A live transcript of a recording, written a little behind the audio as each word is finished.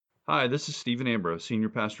Hi, this is Stephen Ambrose, Senior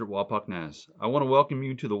Pastor at Wapak Naz. I want to welcome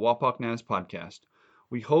you to the Wapak Naz podcast.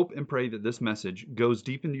 We hope and pray that this message goes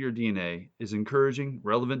deep into your DNA, is encouraging,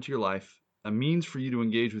 relevant to your life, a means for you to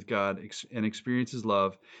engage with God and experience His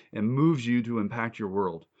love, and moves you to impact your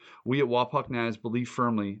world. We at Wapak Naz believe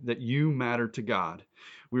firmly that you matter to God.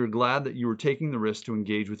 We are glad that you are taking the risk to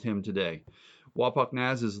engage with Him today. Wapak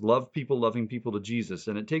Naz is love people loving people to Jesus,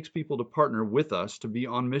 and it takes people to partner with us to be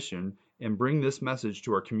on mission and bring this message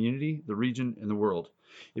to our community, the region, and the world.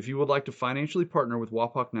 If you would like to financially partner with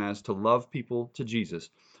Wapak Naz to love people to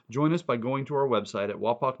Jesus, join us by going to our website at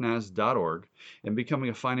wapaknaz.org and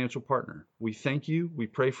becoming a financial partner. We thank you, we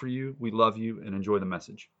pray for you, we love you, and enjoy the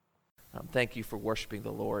message. Thank you for worshiping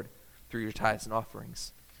the Lord through your tithes and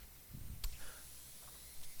offerings.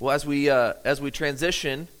 Well, as we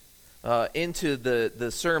transition into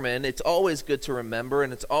the sermon, it's always good to remember,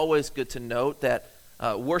 and it's always good to note that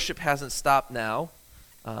worship hasn't stopped now,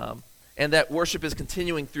 and that worship is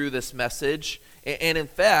continuing through this message. And in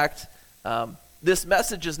fact, this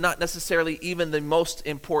message is not necessarily even the most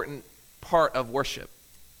important part of worship,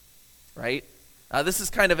 right? This is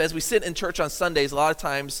kind of, as we sit in church on Sundays, a lot of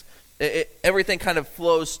times everything kind of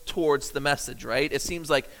flows towards the message, right? It seems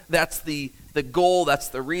like that's the goal, that's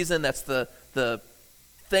the reason, that's the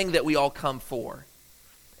thing that we all come for.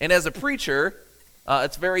 And as a preacher,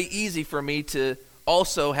 it's very easy for me to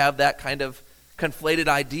also have that kind of conflated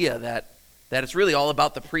idea that it's really all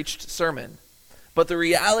about the preached sermon. But the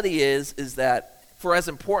reality is that for as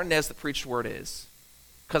important as the preached word is,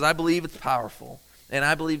 because I believe it's powerful, and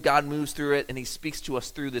I believe God moves through it and He speaks to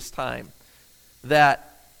us through this time,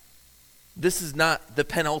 that this is not the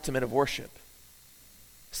penultimate of worship,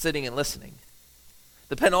 sitting and listening.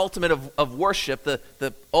 The penultimate of worship,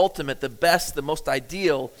 the ultimate, the best, the most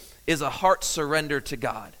ideal, is a heart surrender to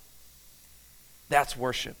God. That's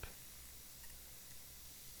worship.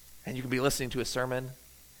 And you can be listening to a sermon,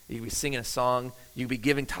 you can be singing a song, you can be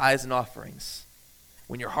giving tithes and offerings.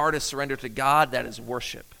 When your heart is surrendered to God, that is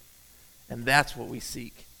worship. And that's what we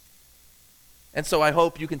seek. And so I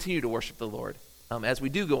hope you continue to worship the Lord as we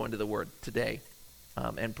do go into the Word today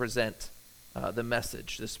and present the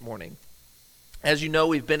message this morning. As you know,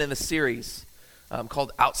 we've been in a series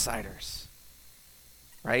called Outsiders,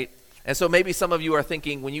 right? And so maybe some of you are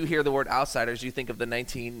thinking, when you hear the word outsiders, you think of the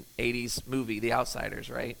 1980s movie, The Outsiders,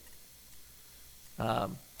 right?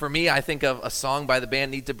 For me, I think of a song by the band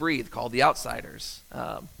Need to Breathe called The Outsiders.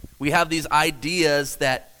 We have these ideas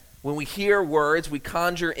that when we hear words, we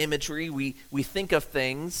conjure imagery, we think of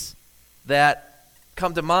things that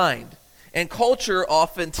come to mind. And culture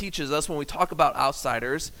often teaches us, when we talk about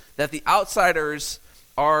outsiders, that the outsiders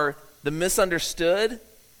are the misunderstood,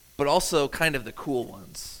 but also kind of the cool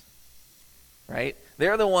ones, right?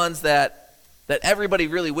 They're the ones that everybody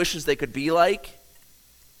really wishes they could be like,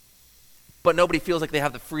 but nobody feels like they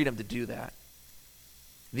have the freedom to do that.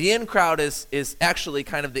 The in crowd is actually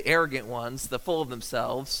kind of the arrogant ones, the full of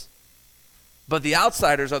themselves, but the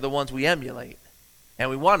outsiders are the ones we emulate and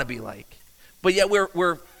we want to be like. But yet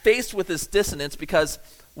we're faced with this dissonance, because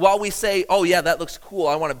while we say, oh yeah, that looks cool,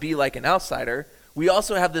 I want to be like an outsider, we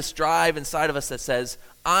also have this drive inside of us that says,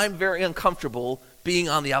 I'm very uncomfortable being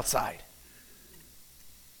on the outside.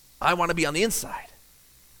 I want to be on the inside.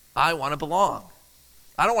 I want to belong.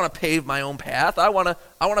 I don't want to pave my own path. I want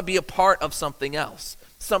to be a part of something else,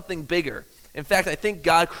 something bigger. In fact, I think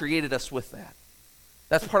God created us with that.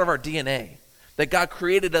 That's part of our DNA, that God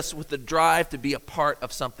created us with the drive to be a part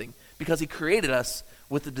of something, because He created us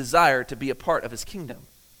with the desire to be a part of His kingdom.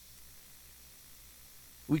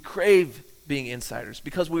 We crave being insiders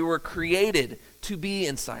because we were created to be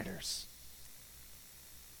insiders.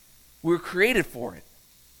 We were created for it.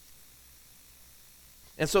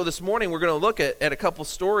 And so this morning we're going to look at a couple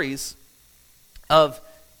stories of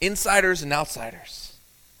insiders and outsiders.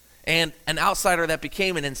 And an outsider that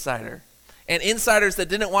became an insider. And insiders that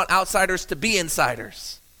didn't want outsiders to be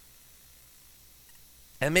insiders.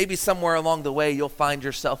 And maybe somewhere along the way, you'll find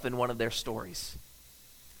yourself in one of their stories.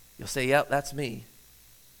 You'll say, yep, that's me.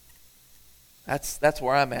 That's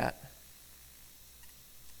where I'm at.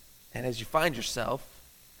 And as you find yourself,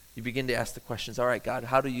 you begin to ask the questions, all right, God,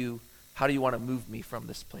 how do you want to move me from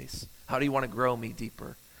this place? How do you want to grow me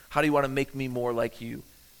deeper? How do you want to make me more like you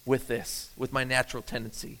with this, with my natural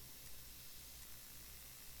tendency?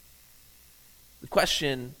 The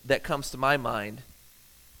question that comes to my mind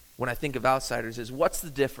when I think of outsiders is, what's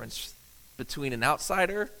the difference between an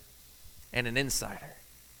outsider and an insider?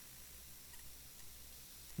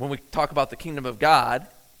 When we talk about the kingdom of God,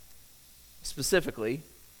 specifically,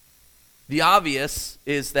 the obvious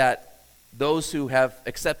is that those who have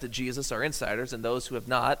accepted Jesus are insiders and those who have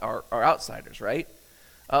not are outsiders, right?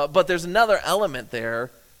 But there's another element there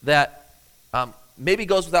that maybe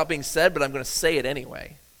goes without being said, but I'm going to say it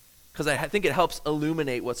anyway, because I think it helps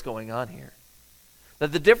illuminate what's going on here.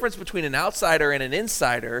 That the difference between an outsider and an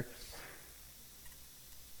insider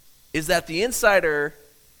is that the insider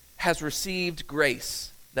has received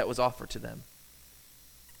grace that was offered to them,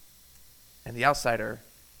 and the outsider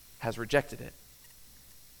has rejected it.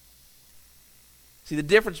 See, the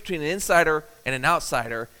difference between an insider and an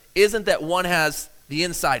outsider isn't that one has the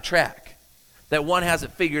inside track, that one has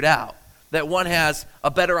it figured out, that one has a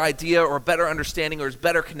better idea or a better understanding or is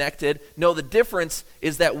better connected. No, the difference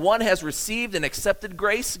is that one has received and accepted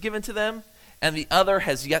grace given to them, and the other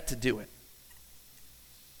has yet to do it.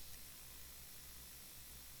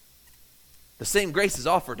 The same grace is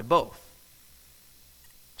offered to both.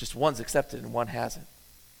 Just one's accepted and one hasn't.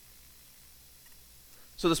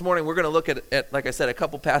 So this morning we're going to look at, like I said, a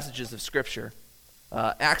couple passages of Scripture.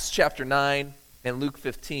 Acts chapter 9 and Luke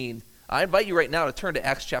 15. I invite you right now to turn to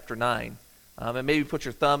Acts chapter 9. And maybe put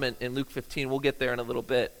your thumb in Luke 15. We'll get there in a little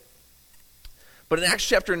bit. But in Acts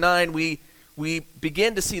chapter 9, we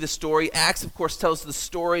begin to see the story. Acts, of course, tells the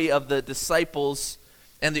story of the disciples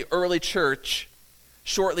and the early church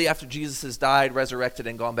shortly after Jesus has died, resurrected,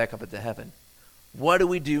 and gone back up into heaven. What do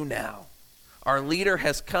we do now? Our leader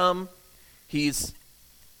has come. He's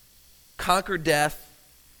conquered death.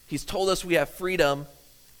 He's told us we have freedom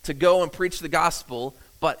to go and preach the gospel,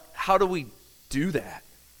 but how do we do that?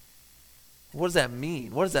 What does that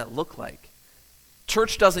mean? What does that look like?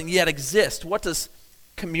 Church doesn't yet exist. What does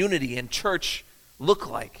community and church look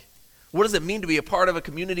like? What does it mean to be a part of a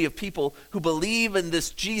community of people who believe in this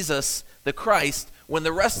Jesus, the Christ, when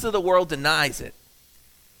the rest of the world denies it?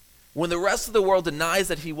 When the rest of the world denies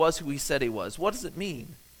that he was who he said he was, what does it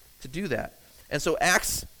mean to do that? And so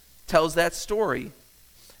Acts tells that story.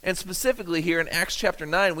 And specifically here in Acts chapter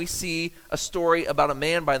 9, we see a story about a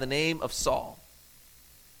man by the name of Saul.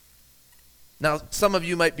 Now, some of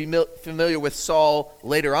you might be familiar with Saul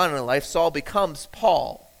later on in life. Saul becomes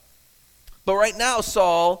Paul. But right now,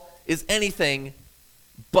 Saul is anything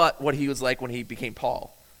but what he was like when he became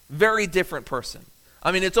Paul. Very different person.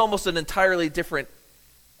 I mean, it's almost an entirely different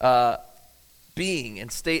being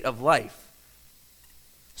and state of life.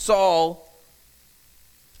 Saul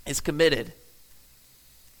is committed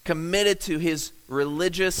to his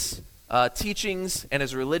religious teachings and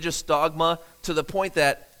his religious dogma to the point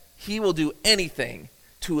that he will do anything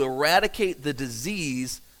to eradicate the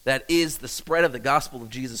disease that is the spread of the gospel of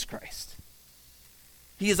Jesus Christ.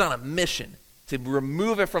 He is on a mission to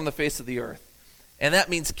remove it from the face of the earth. And that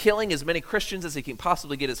means killing as many Christians as he can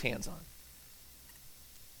possibly get his hands on.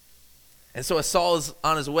 And so as Saul is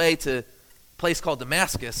on his way to a place called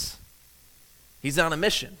Damascus, he's on a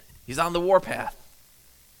mission. He's on the warpath.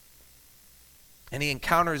 And he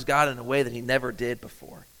encounters God in a way that he never did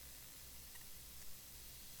before.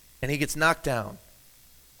 And he gets knocked down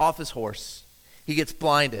off his horse. He gets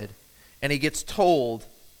blinded. And he gets told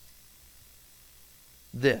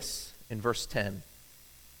this in verse 10.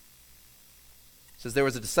 It says, there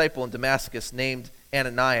was a disciple in Damascus named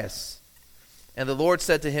Ananias. And the Lord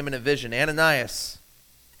said to him in a vision, Ananias.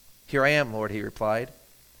 Here I am, Lord, he replied.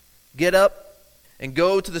 Get up and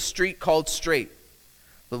go to the street called Straight.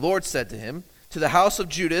 The Lord said to him, to the house of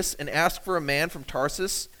Judas, and ask for a man from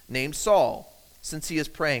Tarsus named Saul, since he is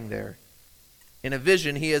praying there. In a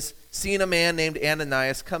vision, he has seen a man named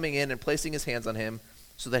Ananias coming in and placing his hands on him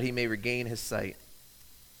so that he may regain his sight.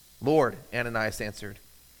 Lord, Ananias answered,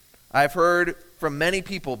 I have heard from many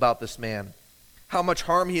people about this man, how much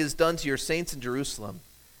harm he has done to your saints in Jerusalem.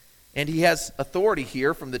 And he has authority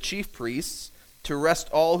here from the chief priests to arrest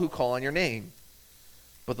all who call on your name.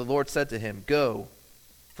 But the Lord said to him, Go,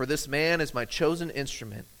 for this man is my chosen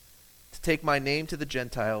instrument to take my name to the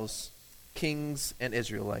Gentiles, kings and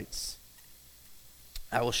Israelites.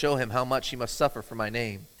 I will show him how much he must suffer for my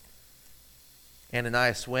name.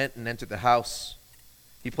 Ananias went and entered the house.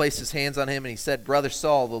 He placed his hands on him and he said, Brother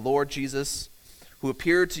Saul, the Lord Jesus, who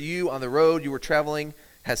appeared to you on the road you were traveling,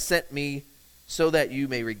 has sent me so that you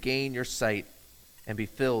may regain your sight and be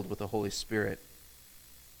filled with the Holy Spirit.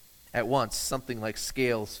 At once, something like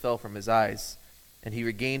scales fell from his eyes, and he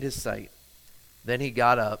regained his sight. Then he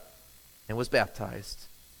got up and was baptized,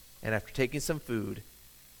 and after taking some food,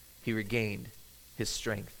 he regained his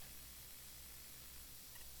strength.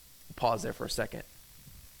 Pause there for a second.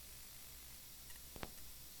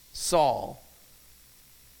 Saul,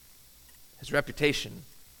 his reputation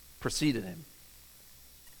preceded him.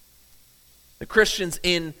 The Christians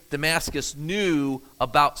in Damascus knew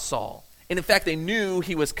about Saul. And in fact, they knew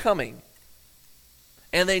he was coming.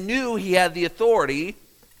 And they knew he had the authority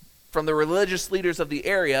from the religious leaders of the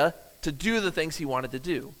area to do the things he wanted to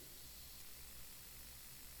do.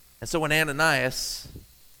 And so when Ananias,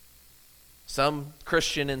 some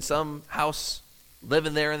Christian in some house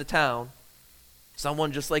living there in the town,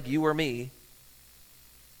 someone just like you or me,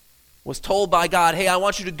 was told by God, hey, I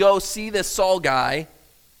want you to go see this Saul guy,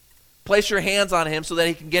 place your hands on him so that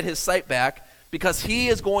he can get his sight back, because he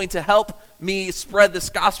is going to help me spread this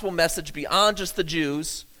gospel message beyond just the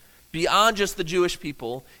Jews, beyond just the Jewish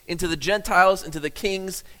people, into the Gentiles, into the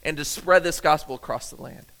kings, and to spread this gospel across the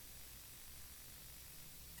land.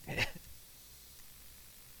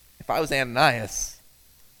 If I was Ananias,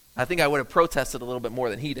 I think I would have protested a little bit more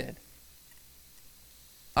than he did.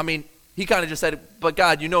 I mean, he kind of just said, but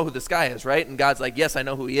God, you know who this guy is, right? And God's like, yes, I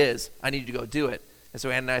know who he is. I need you to go do it. And so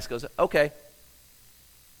Ananias goes, okay.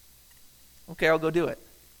 Okay, I'll go do it.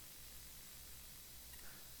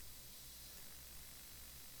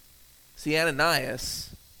 See,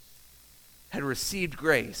 Ananias had received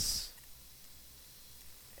grace,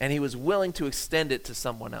 and he was willing to extend it to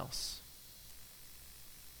someone else.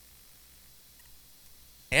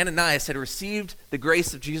 Ananias had received the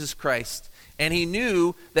grace of Jesus Christ, and he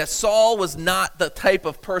knew that Saul was not the type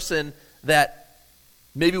of person that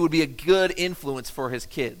maybe would be a good influence for his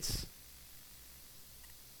kids,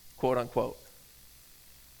 quote unquote.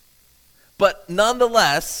 But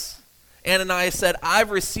nonetheless, Ananias said,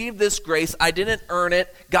 I've received this grace. I didn't earn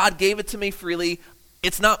it. God gave it to me freely.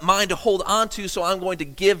 It's not mine to hold on to, so I'm going to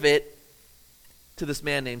give it to this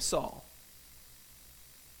man named Saul.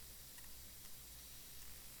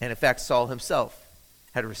 And in fact, Saul himself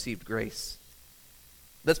had received grace.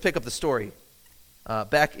 Let's pick up the story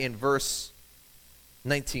back in verse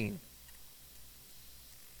 19.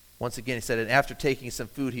 Once again, he said, and after taking some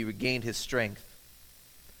food, he regained his strength.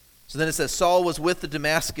 So then it says, Saul was with the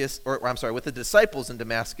disciples in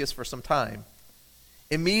Damascus for some time.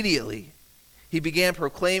 Immediately, he began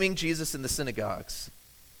proclaiming Jesus in the synagogues.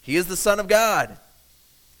 He is the Son of God.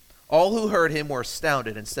 All who heard him were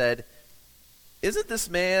astounded and said, isn't this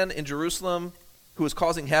man in Jerusalem who is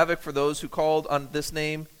causing havoc for those who called on this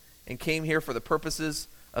name and came here for the purposes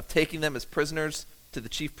of taking them as prisoners to the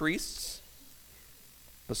chief priests?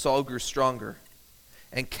 But Saul grew stronger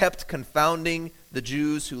and kept confounding the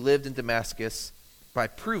Jews who lived in Damascus by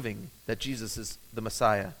proving that Jesus is the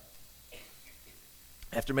Messiah.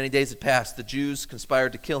 After many days had passed, the Jews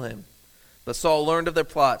conspired to kill him. But Saul learned of their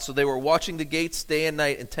plot, so they were watching the gates day and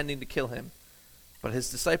night, intending to kill him. But his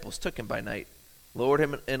disciples took him by night, lowered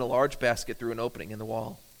him in a large basket through an opening in the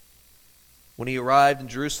wall. When he arrived in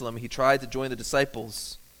Jerusalem, he tried to join the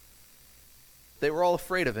disciples. They were all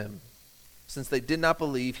afraid of him, since they did not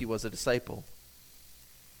believe he was a disciple.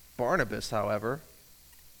 Barnabas, however,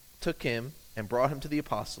 took him and brought him to the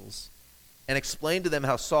apostles, and explained to them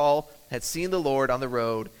how Saul had seen the Lord on the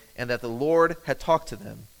road, and that the Lord had talked to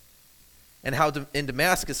them, and how in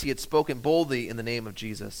Damascus he had spoken boldly in the name of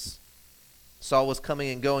Jesus. Saul was coming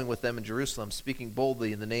and going with them in Jerusalem, speaking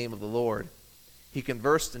boldly in the name of the Lord. He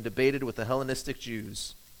conversed and debated with the Hellenistic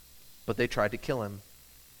Jews, but they tried to kill him.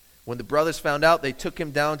 When the brothers found out, they took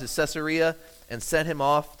him down to Caesarea and sent him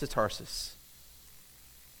off to Tarsus.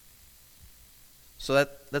 So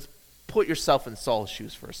let's put yourself in Saul's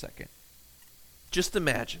shoes for a second. Just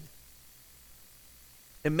imagine.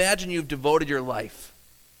 Imagine you've devoted your life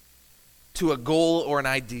to a goal or an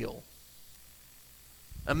ideal.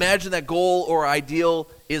 Imagine that goal or ideal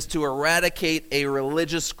is to eradicate a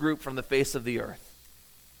religious group from the face of the earth.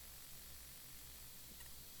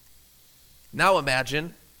 Now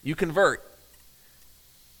imagine you convert.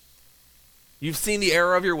 You've seen the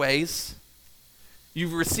error of your ways.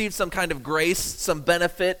 You've received some kind of grace, some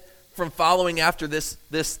benefit from following after this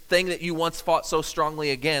thing that you once fought so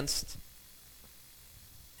strongly against.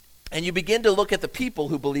 And you begin to look at the people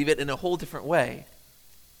who believe it in a whole different way.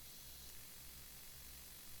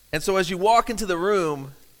 And so as you walk into the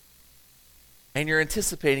room and you're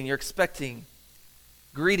anticipating, you're expecting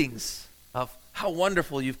greetings of how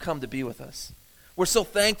wonderful you've come to be with us. We're so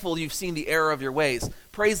thankful you've seen the error of your ways.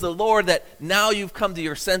 Praise the Lord that now you've come to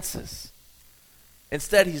your senses.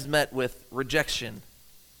 Instead, he's met with rejection.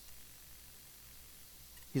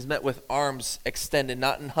 He's met with arms extended,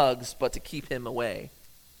 not in hugs, but to keep him away.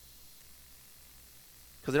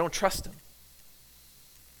 Because they don't trust him.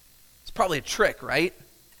 It's probably a trick, right?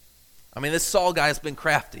 I mean, this Saul guy has been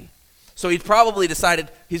crafty. So he's probably decided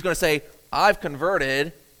he's going to say, I've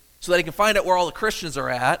converted, so that he can find out where all the Christians are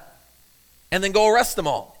at, and then go arrest them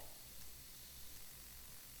all.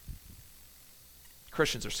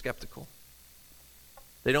 Christians are skeptical.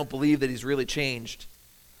 They don't believe that he's really changed.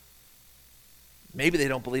 Maybe they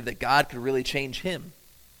don't believe that God could really change him.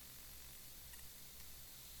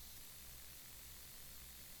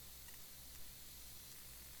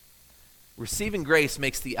 Receiving grace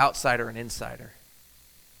makes the outsider an insider.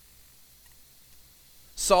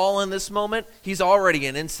 Saul in this moment, he's already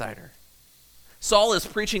an insider. Saul is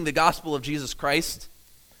preaching the gospel of Jesus Christ,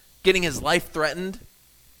 getting his life threatened.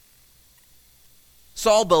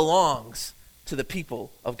 Saul belongs to the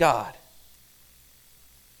people of God,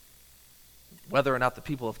 whether or not the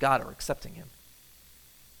people of God are accepting him.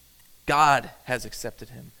 God has accepted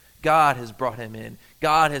him. God has brought him in.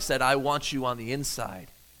 God has said, I want you on the inside,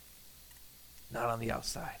 not on the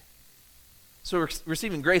outside. So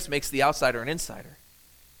receiving grace makes the outsider an insider.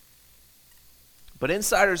 But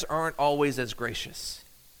insiders aren't always as gracious.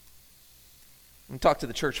 Let me talk to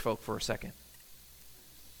the church folk for a second.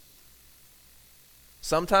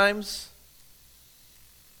 Sometimes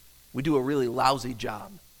we do a really lousy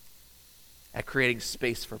job at creating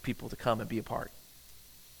space for people to come and be a part.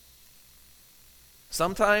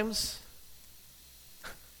 Sometimes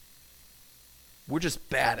we're just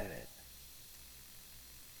bad at it.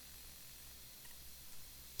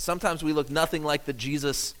 Sometimes we look nothing like the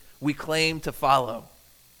Jesus we claim to follow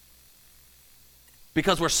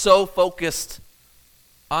because we're so focused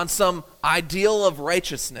on some ideal of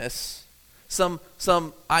righteousness, some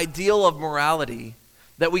ideal of morality,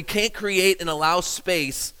 that we can't create and allow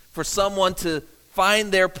space for someone to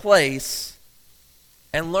find their place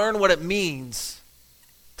and learn what it means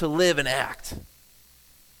to live and act.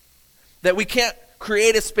 That we can't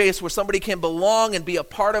create a space where somebody can belong and be a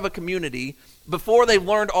part of a community before they've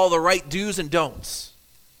learned all the right do's and don'ts.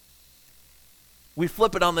 We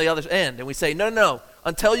flip it on the other end and we say, no,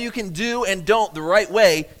 until you can do and don't the right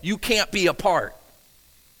way, you can't be a part.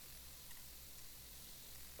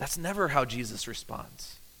 That's never how Jesus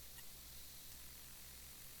responds.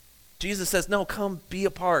 Jesus says, no, come be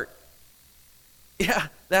a part. Yeah,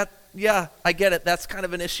 I get it. That's kind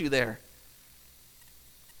of an issue there.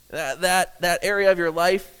 That area of your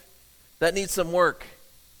life, that needs some work.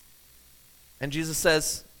 And Jesus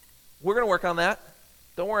says, we're going to work on that.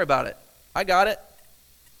 Don't worry about it. I got it.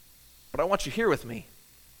 But I want you here with me.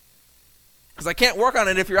 Because I can't work on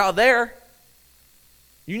it if you're out there.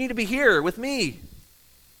 You need to be here with me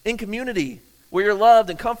in community where you're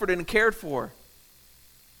loved and comforted and cared for.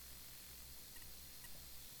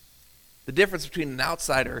 The difference between an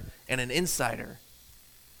outsider and an insider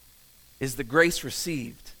is the grace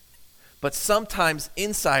received. But sometimes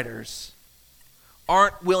insiders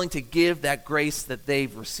aren't willing to give that grace that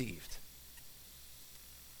they've received.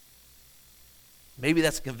 Maybe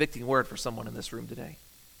that's a convicting word for someone in this room today.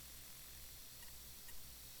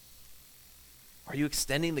 Are you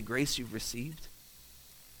extending the grace you've received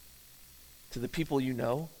to the people you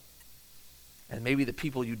know, and maybe the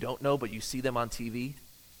people you don't know, but you see them on TV,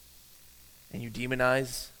 and you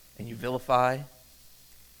demonize, and you vilify,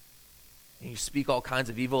 and you speak all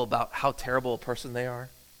kinds of evil about how terrible a person they are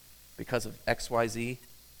because of XYZ?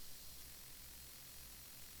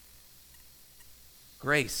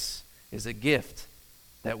 Grace is a gift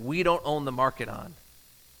that we don't own the market on.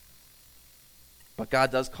 But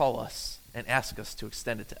God does call us and ask us to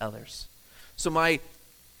extend it to others. So my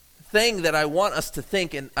thing that I want us to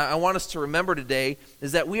think and I want us to remember today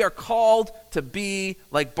is that we are called to be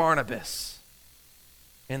like Barnabas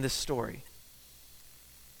in this story.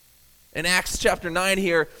 In Acts chapter 9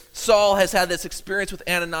 here, Saul has had this experience with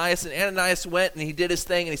Ananias, and Ananias went and he did his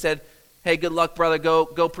thing and he said, hey, good luck, brother,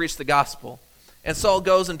 go preach the gospel. And Saul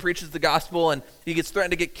goes and preaches the gospel, and he gets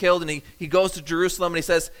threatened to get killed, and he goes to Jerusalem, and he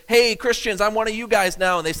says, hey, Christians, I'm one of you guys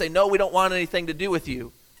now. And they say, no, we don't want anything to do with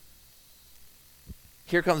you.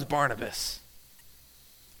 Here comes Barnabas.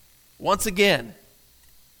 Once again,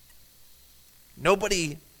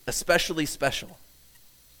 nobody especially special.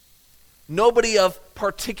 Nobody of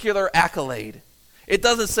particular accolade. It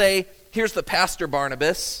doesn't say, here's the pastor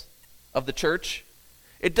Barnabas of the church.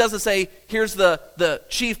 It doesn't say, here's the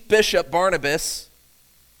chief bishop Barnabas.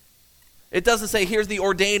 It doesn't say, here's the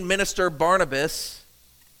ordained minister Barnabas.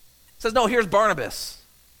 It says, no, here's Barnabas.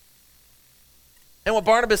 And what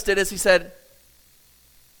Barnabas did is he said,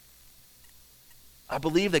 I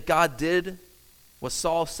believe that God did what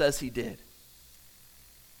Saul says he did.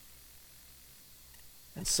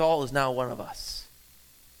 And Saul is now one of us.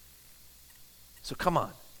 So come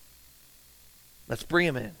on. Let's bring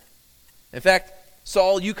him in. In fact,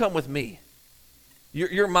 Saul, you come with me.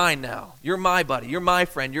 You're mine now. You're my buddy. You're my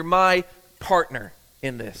friend. You're my partner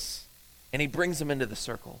in this. And he brings him into the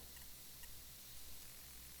circle.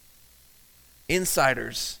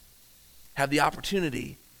 Insiders have the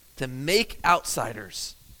opportunity to make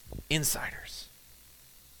outsiders insiders.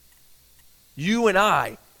 You and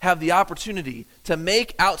I have the opportunity to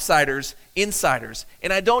make outsiders insiders.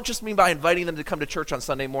 And I don't just mean by inviting them to come to church on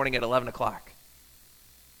Sunday morning at 11 o'clock.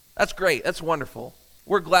 That's great. That's wonderful.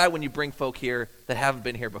 We're glad when you bring folk here that haven't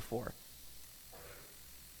been here before.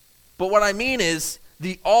 But what I mean is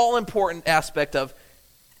the all-important aspect of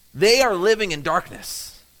they are living in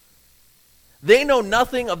darkness. They know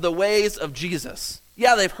nothing of the ways of Jesus.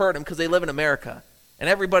 Yeah, they've heard him because they live in America, and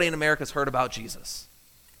everybody in America has heard about Jesus.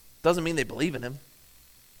 Doesn't mean they believe in him.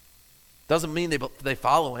 Doesn't mean they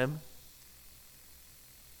follow him.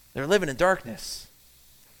 They're living in darkness.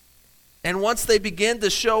 And once they begin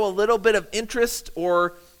to show a little bit of interest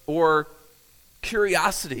or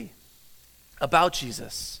curiosity about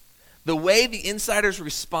Jesus, the way the insiders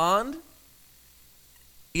respond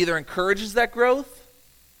either encourages that growth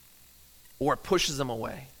or it pushes them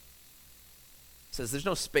away. It says there's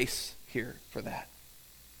no space here for that.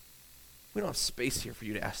 We don't have space here for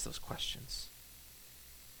you to ask those questions.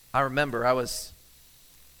 I remember I was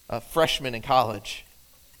a freshman in college,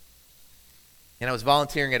 and I was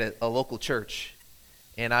volunteering at a local church,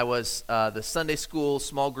 and I was the Sunday school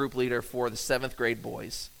small group leader for the 7th grade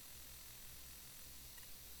boys.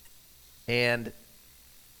 And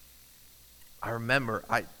I remember,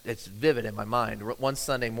 it's vivid in my mind, one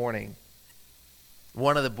Sunday morning,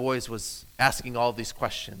 one of the boys was asking all of these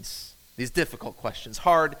questions, these difficult questions,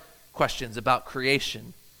 hard questions about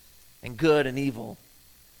creation and good and evil,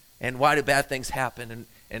 and why do bad things happen,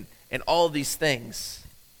 and all of these things.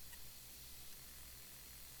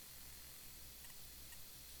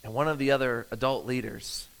 And one of the other adult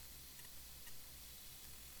leaders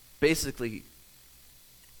basically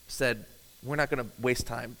said, we're not going to waste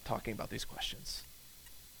time talking about these questions.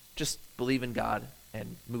 Just believe in God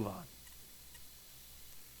and move on.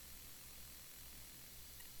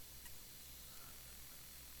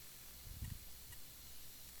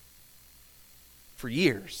 For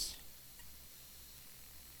years,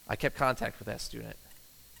 I kept contact with that student.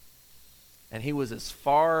 And he was as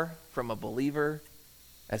far from a believer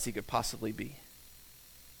as he could possibly be.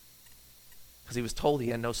 Because he was told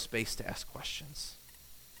he had no space to ask questions.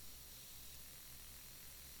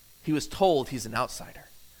 He was told he's an outsider,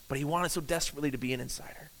 but he wanted so desperately to be an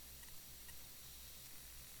insider.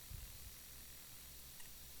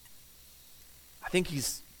 I think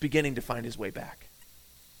he's beginning to find his way back.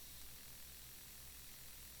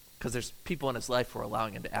 Because there's people in his life who are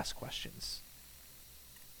allowing him to ask questions,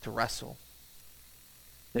 to wrestle.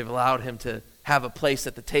 They've allowed him to have a place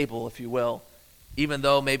at the table, if you will, even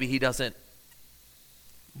though maybe he doesn't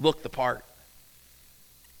look the part.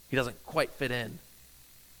 He doesn't quite fit in.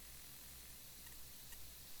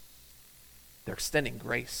 They're extending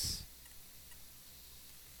grace.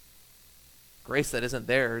 Grace that isn't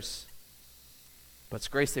theirs, but it's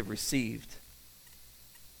grace they've received.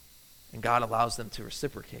 And God allows them to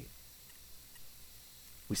reciprocate.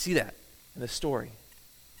 We see that in this story.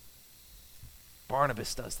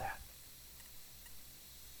 Barnabas does that.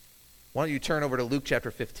 Why don't you turn over to Luke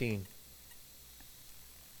chapter 15.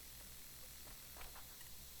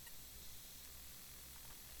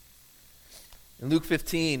 In Luke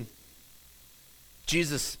 15,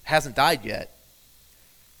 Jesus hasn't died yet.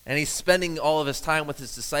 And he's spending all of his time with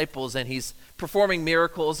his disciples, and he's performing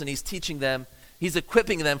miracles, and he's teaching them. He's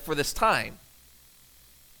equipping them for this time.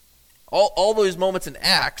 All those moments in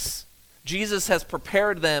Acts, Jesus has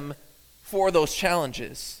prepared them for those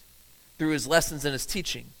challenges through his lessons and his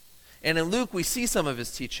teaching. And in Luke, we see some of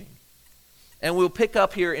his teaching. And we'll pick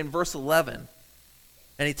up here in verse 11.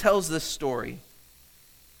 And he tells this story.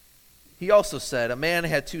 He also said, a man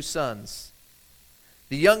had 2 sons.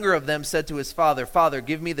 The younger of them said to his father, Father,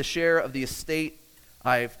 give me the share of the estate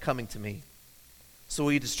I have coming to me. So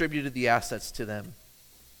he distributed the assets to them.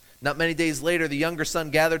 Not many days later, the younger son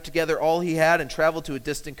gathered together all he had and traveled to a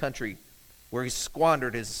distant country, where he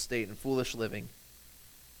squandered his estate in foolish living.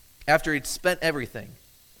 After he'd spent everything,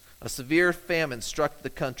 a severe famine struck the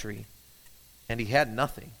country, and he had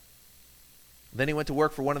nothing. Then he went to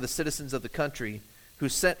work for one of the citizens of the country, who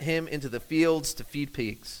sent him into the fields to feed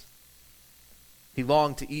pigs. He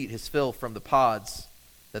longed to eat his fill from the pods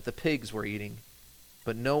that the pigs were eating,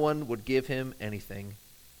 but no one would give him anything.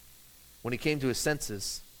 When he came to his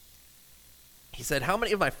senses, he said, how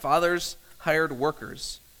many of my father's hired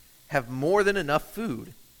workers have more than enough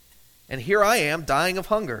food? And here I am dying of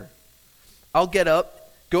hunger. I'll get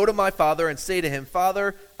up, go to my father, and say to him,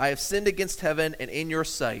 Father, I have sinned against heaven and in your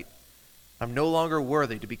sight. I'm no longer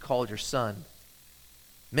worthy to be called your son.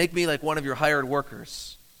 Make me like one of your hired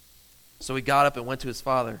workers. So he got up and went to his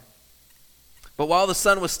father. But while the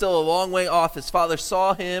son was still a long way off, his father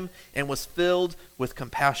saw him and was filled with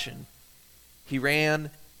compassion. He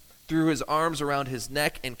ran, threw his arms around his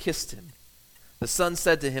neck, and kissed him. The son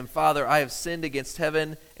said to him, Father, I have sinned against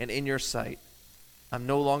heaven and in your sight. I'm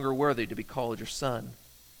no longer worthy to be called your son.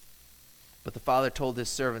 But the father told his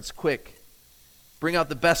servants, "Quick, bring out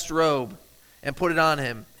the best robe and put it on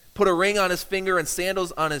him. Put a ring on his finger and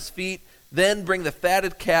sandals on his feet. Then bring the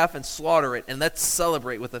fatted calf and slaughter it, and let's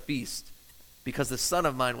celebrate with a feast. Because the son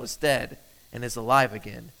of mine was dead and is alive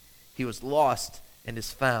again. He was lost and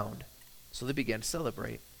is found." So they began to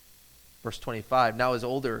celebrate. Verse 25, now his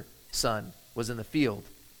older son was in the field.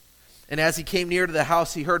 And as he came near to the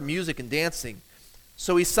house, he heard music and dancing.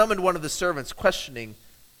 So he summoned one of the servants, questioning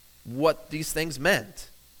what these things meant.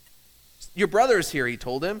 "Your brother is here," he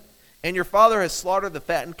told him, "and your father has slaughtered the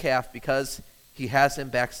fattened calf because he has him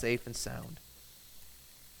back safe and sound."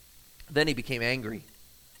 Then he became angry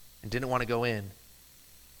and didn't want to go in.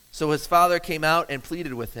 So his father came out and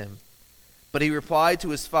pleaded with him. But he replied to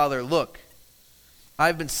his father, "Look, I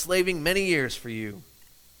have been slaving many years for you,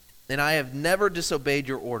 and I have never disobeyed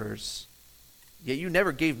your orders. Yet you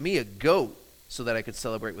never gave me a goat so that I could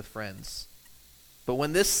celebrate with friends. But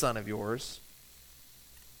when this son of yours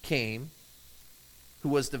came,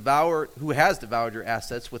 who has devoured your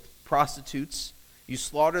assets with prostitutes, you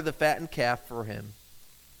slaughtered the fattened calf for him.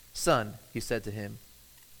 Son," he said to him,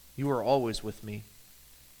 "you are always with me.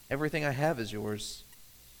 Everything I have is yours.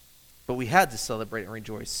 But we had to celebrate and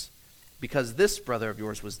rejoice, because this brother of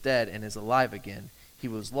yours was dead and is alive again. He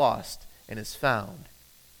was lost and is found."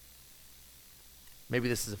 Maybe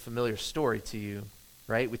this is a familiar story to you,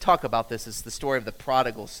 right? We talk about this as the story of the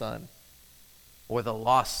prodigal son or the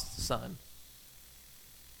lost son.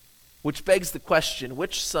 Which begs the question,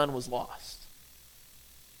 which son was lost?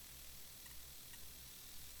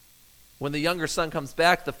 When the younger son comes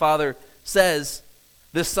back, the father says,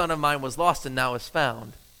 "This son of mine was lost and now is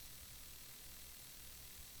found."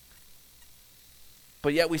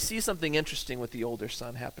 But yet we see something interesting with the older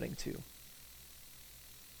son happening too.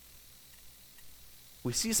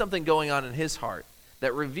 We see something going on in his heart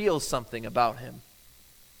that reveals something about him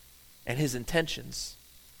and his intentions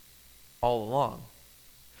all along.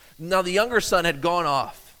 Now the younger son had gone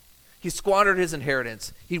off. He squandered his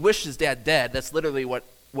inheritance. He wished his dad dead. That's literally what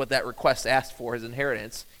that request asked for, his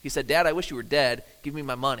inheritance. He said, "Dad, I wish you were dead. Give me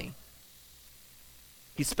my money."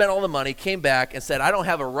 He spent all the money, came back, and said, "I don't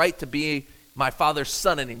have a right to be my father's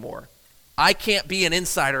son anymore. I can't be an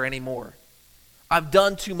insider anymore. I've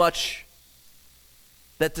done too much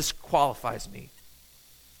that disqualifies me.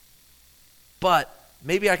 But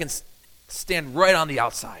maybe I can stand right on the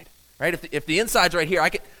outside, right? If the inside's right here,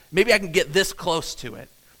 maybe I can get this close to it.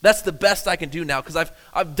 That's the best I can do now because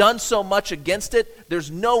I've done so much against it.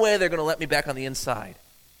 There's no way they're going to let me back on the inside."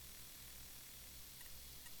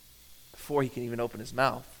 Before he can even open his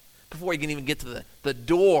mouth, before he can even get to the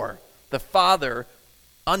door, the father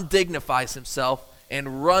undignifies himself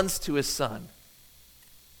and runs to his son.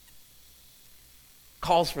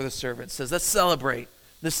 Calls for the servant, says, "Let's celebrate.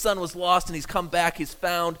 This son was lost and he's come back, he's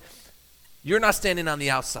found. You're not standing on the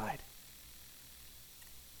outside.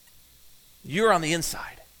 You're on the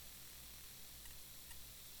inside.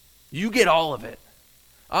 You get all of it.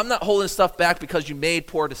 I'm not holding stuff back because you made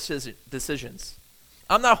poor decisions.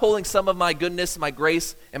 I'm not holding some of my goodness, my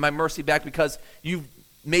grace, and my mercy back because you've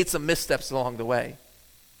made some missteps along the way.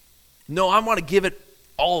 No, I want to give it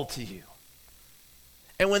all to you."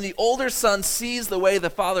 And when the older son sees the way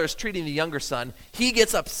the father is treating the younger son, he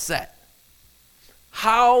gets upset.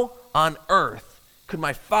 How on earth could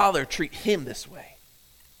my father treat him this way?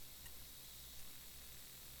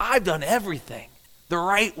 I've done everything the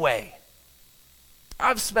right way.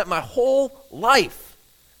 I've spent my whole life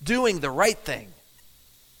doing the right thing,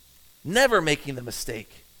 never making the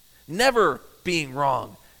mistake, never being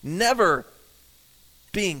wrong, never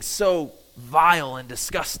being so vile and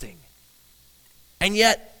disgusting. And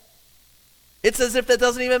yet, it's as if that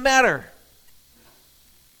doesn't even matter.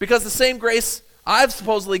 Because the same grace I've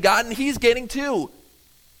supposedly gotten, he's getting too.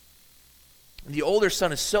 And the older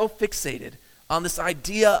son is so fixated on this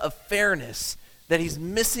idea of fairness that he's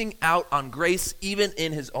missing out on grace even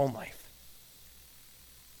in his own life.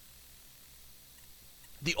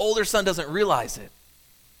 The older son doesn't realize it,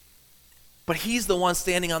 but he's the one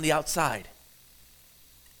standing on the outside.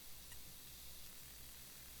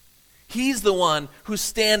 He's the one who's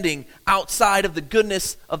standing outside of the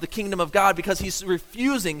goodness of the kingdom of God because he's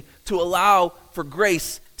refusing to allow for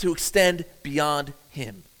grace to extend beyond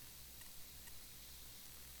him.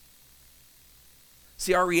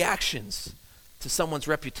 See, our reactions to someone's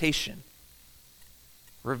reputation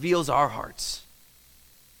reveals our hearts.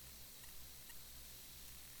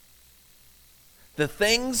 The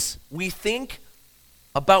things we think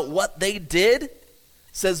about what they did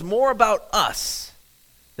says more about us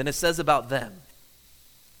than it says about them.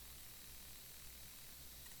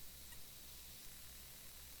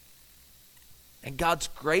 And God's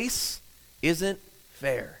grace isn't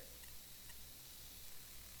fair.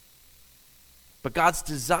 But God's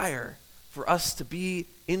desire for us to be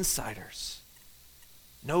insiders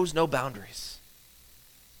knows no boundaries,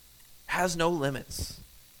 has no limits,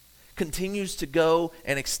 continues to go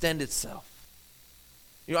and extend itself.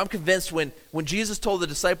 I'm convinced when Jesus told the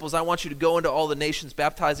disciples, I want you to go into all the nations,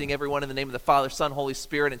 baptizing everyone in the name of the Father, Son, Holy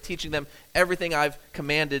Spirit, and teaching them everything I've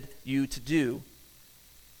commanded you to do,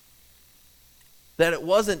 that it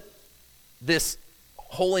wasn't this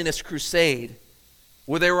holiness crusade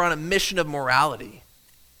where they were on a mission of morality,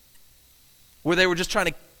 where they were just trying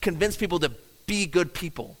to convince people to be good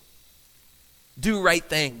people, do right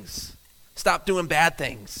things, stop doing bad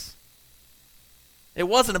things. It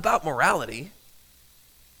wasn't about morality.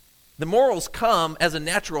 The morals come as a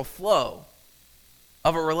natural flow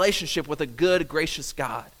of a relationship with a good, gracious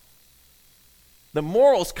God. The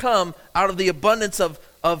morals come out of the abundance of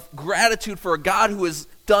gratitude for a God who has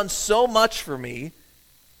done so much for me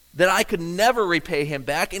that I could never repay him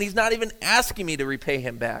back, and he's not even asking me to repay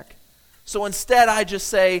him back. So instead, I just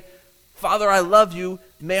say, Father, I love you.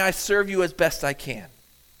 May I serve you as best I can.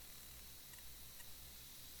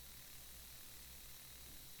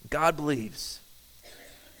 God believes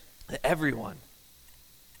that everyone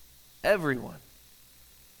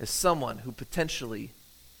is someone who potentially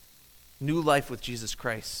knew life with Jesus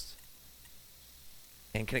Christ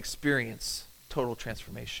and can experience total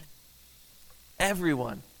transformation.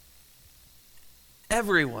 Everyone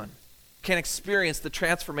can experience the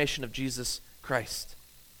transformation of Jesus Christ.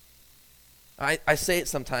 I say it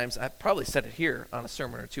sometimes. I probably said it here on a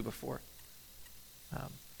sermon or two before.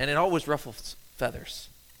 And it always ruffles feathers.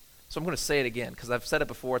 So I'm going to say it again because I've said it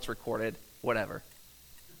before, it's recorded, whatever.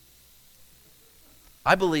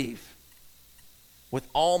 I believe with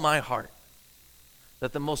all my heart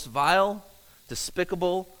that the most vile,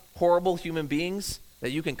 despicable, horrible human beings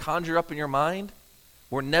that you can conjure up in your mind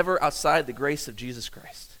were never outside the grace of Jesus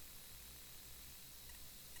Christ.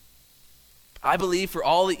 I believe for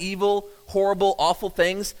all the evil, horrible, awful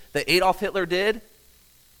things that Adolf Hitler did,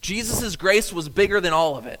 Jesus' grace was bigger than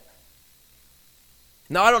all of it.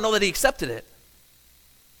 Now, I don't know that he accepted it.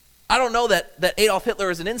 I don't know that Adolf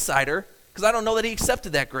Hitler is an insider because I don't know that he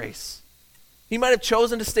accepted that grace. He might have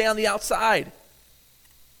chosen to stay on the outside.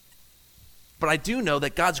 But I do know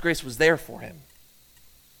that God's grace was there for him.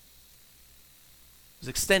 It was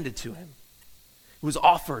extended to him. It was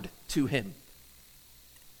offered to him.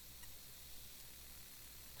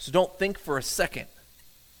 So don't think for a second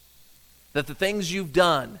that the things you've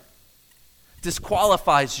done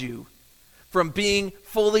disqualifies you from being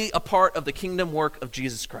fully a part of the kingdom work of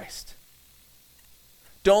Jesus Christ.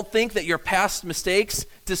 Don't think that your past mistakes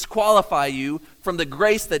disqualify you from the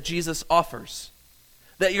grace that Jesus offers.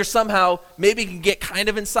 That you're somehow, maybe you can get kind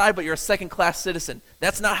of inside, but you're a second-class citizen.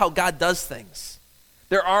 That's not how God does things.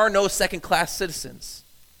 There are no second-class citizens.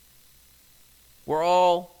 We're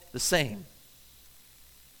all the same.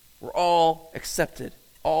 We're all accepted,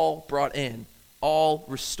 all brought in, all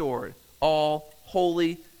restored, all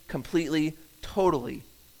holy, completely, totally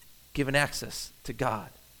given access to God.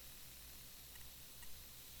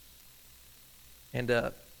 And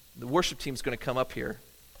the worship team's going to come up here,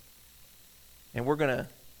 and we're going to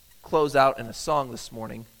close out in a song this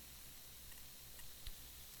morning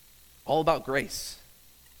all about grace.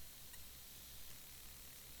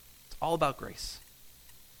 It's all about grace.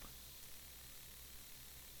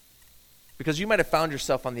 Because you might have found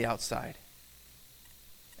yourself on the outside.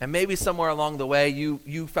 And maybe somewhere along the way,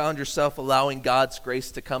 you found yourself allowing God's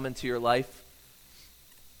grace to come into your life.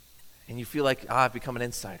 And you feel like, I've become an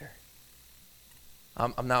insider.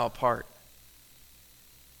 I'm now a part.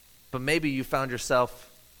 But maybe you found yourself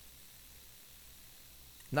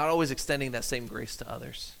not always extending that same grace to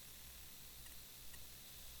others.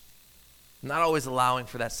 Not always allowing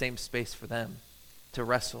for that same space for them to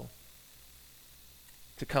wrestle,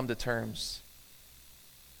 to come to terms.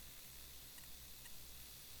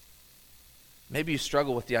 Maybe you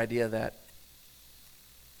struggle with the idea that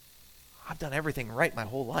I've done everything right my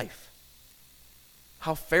whole life.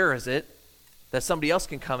 How fair is it that somebody else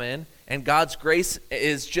can come in and God's grace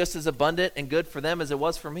is just as abundant and good for them as it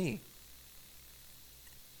was for me?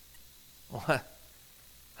 Well, I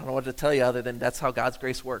don't know what to tell you other than that's how God's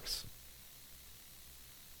grace works.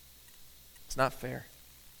 It's not fair.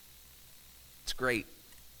 It's great.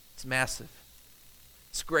 It's massive.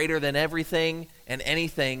 It's greater than everything and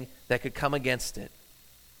anything that could come against it.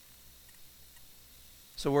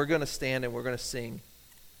 So we're going to stand and we're going to sing.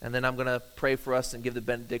 And then I'm going to pray for us and give the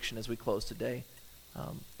benediction as we close today.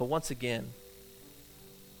 But once again,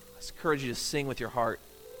 I encourage you to sing with your heart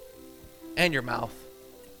and your mouth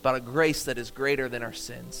about a grace that is greater than our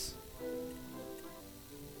sins.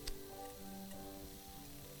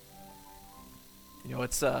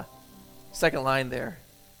 It's second line there.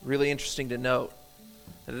 Really interesting to note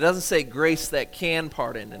that it doesn't say grace that can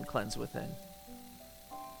pardon and cleanse within.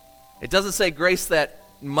 It doesn't say grace that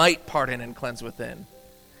might pardon and cleanse within.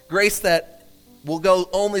 Grace that will go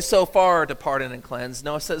only so far to pardon and cleanse.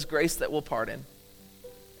 No, it says grace that will pardon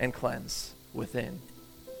and cleanse within.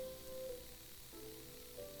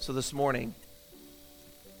 So this morning,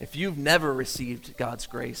 if you've never received God's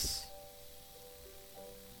grace,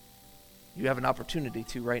 you have an opportunity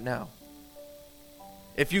to right now.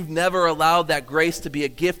 If you've never allowed that grace to be a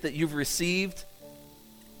gift that you've received,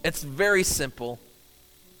 it's very simple.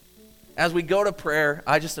 As we go to prayer,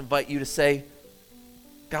 I just invite you to say,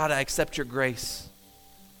 God, I accept your grace.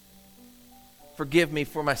 Forgive me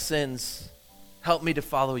for my sins. Help me to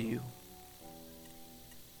follow you.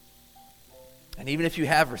 And even if you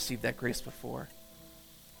have received that grace before,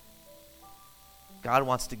 God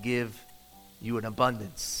wants to give you an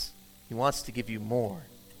abundance. He wants to give you more.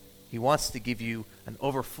 He wants to give you an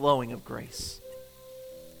overflowing of grace.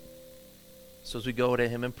 So as we go to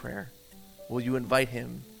him in prayer, will you invite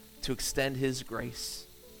him to extend his grace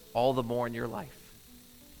all the more in your life?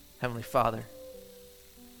 Heavenly Father,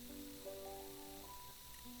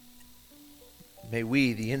 may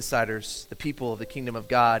we, the insiders, the people of the kingdom of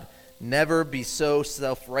God, never be so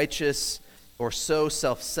self-righteous or so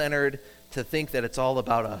self-centered to think that it's all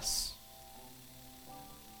about us.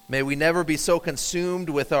 May we never be so consumed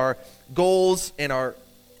with our goals and our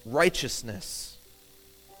righteousness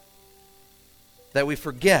that we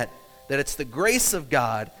forget that it's the grace of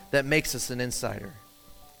God that makes us an insider.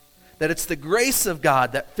 That it's the grace of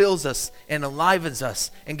God that fills us and enlivens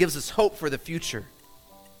us and gives us hope for the future.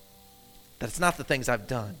 That it's not the things I've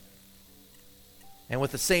done. And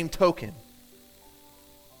with the same token,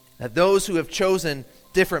 that those who have chosen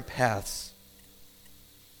different paths,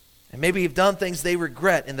 and maybe have done things they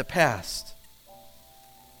regret in the past,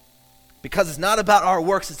 because it's not about our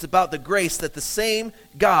works, it's about the grace, that the same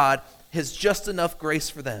God has just enough grace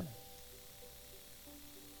for them.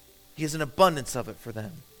 He has an abundance of it for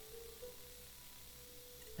them.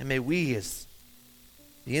 And may we, as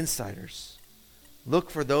the insiders, look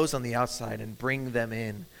for those on the outside and bring them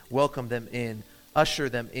in, welcome them in, usher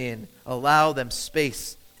them in, allow them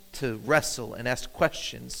space to wrestle and ask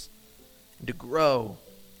questions, and to grow,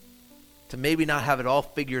 to maybe not have it all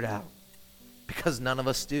figured out, because none of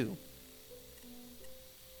us do.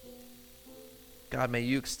 God, may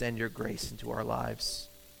you extend your grace into our lives,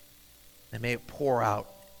 and may it pour out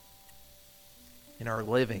in our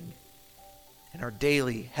living, in our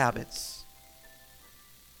daily habits.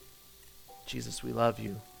 Jesus, we love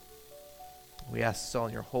you. We ask this all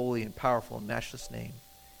in your holy and powerful and matchless name.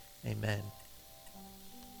 Amen.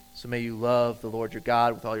 So may you love the Lord your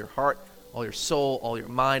God with all your heart, all your soul, all your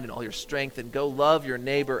mind, and all your strength, and go love your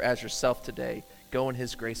neighbor as yourself today. Go in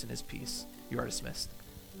his grace and his peace. You are dismissed.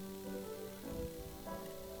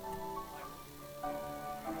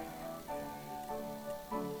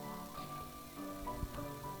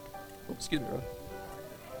 Oh, excuse me, brother.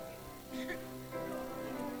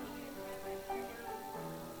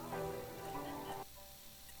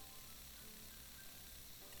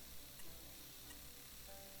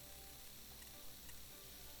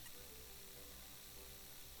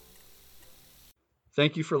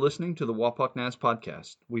 Thank you for listening to the Wapak Nas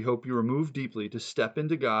podcast. We hope you are moved deeply to step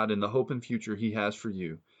into God and the hope and future he has for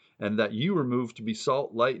you, and that you are moved to be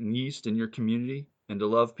salt, light, and yeast in your community and to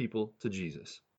love people to Jesus.